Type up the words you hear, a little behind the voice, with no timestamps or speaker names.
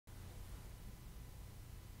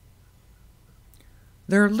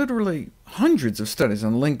There are literally hundreds of studies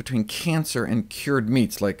on the link between cancer and cured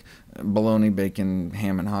meats, like bologna, bacon,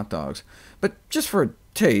 ham, and hot dogs. But just for a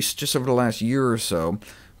taste, just over the last year or so,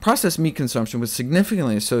 processed meat consumption was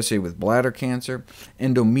significantly associated with bladder cancer,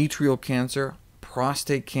 endometrial cancer,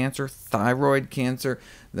 prostate cancer, thyroid cancer,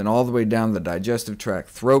 then all the way down the digestive tract,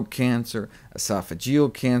 throat cancer,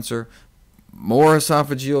 esophageal cancer, more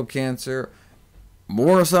esophageal cancer,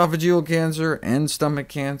 and stomach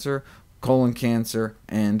cancer, colon cancer,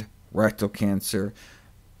 and rectal cancer.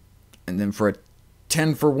 And then for a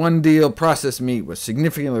 10-for-1 deal, processed meat was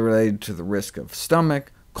significantly related to the risk of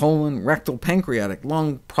stomach, colon, rectal, pancreatic,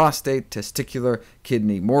 lung, prostate, testicular,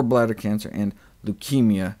 kidney, more bladder cancer, and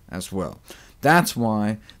leukemia as well. That's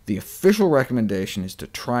why the official recommendation is to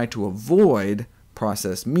try to avoid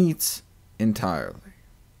processed meats entirely.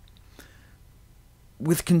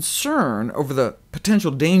 With concern over the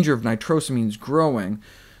potential danger of nitrosamines growing,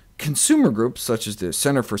 consumer groups, such as the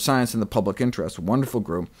Center for Science and the Public Interest, a wonderful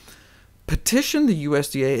group, petitioned the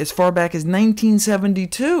USDA as far back as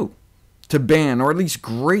 1972 to ban, or at least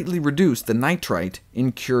greatly reduce, the nitrite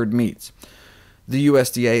in cured meats. The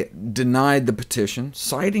USDA denied the petition,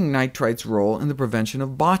 citing nitrite's role in the prevention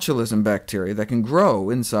of botulism bacteria that can grow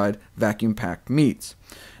inside vacuum-packed meats.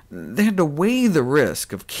 They had to weigh the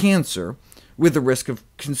risk of cancer with the risk of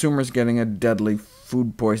consumers getting a deadly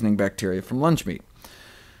food-poisoning bacteria from lunch meat.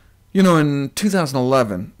 You know, in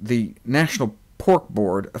 2011, the National Pork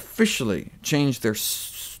Board officially changed their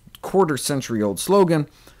quarter-century-old slogan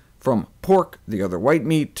from "Pork, the other white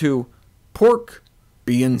meat" to "Pork,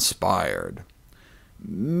 be inspired."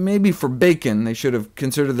 Maybe for bacon, they should have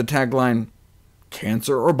considered the tagline,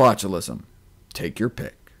 "Cancer or botulism? Take your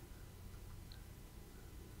pick."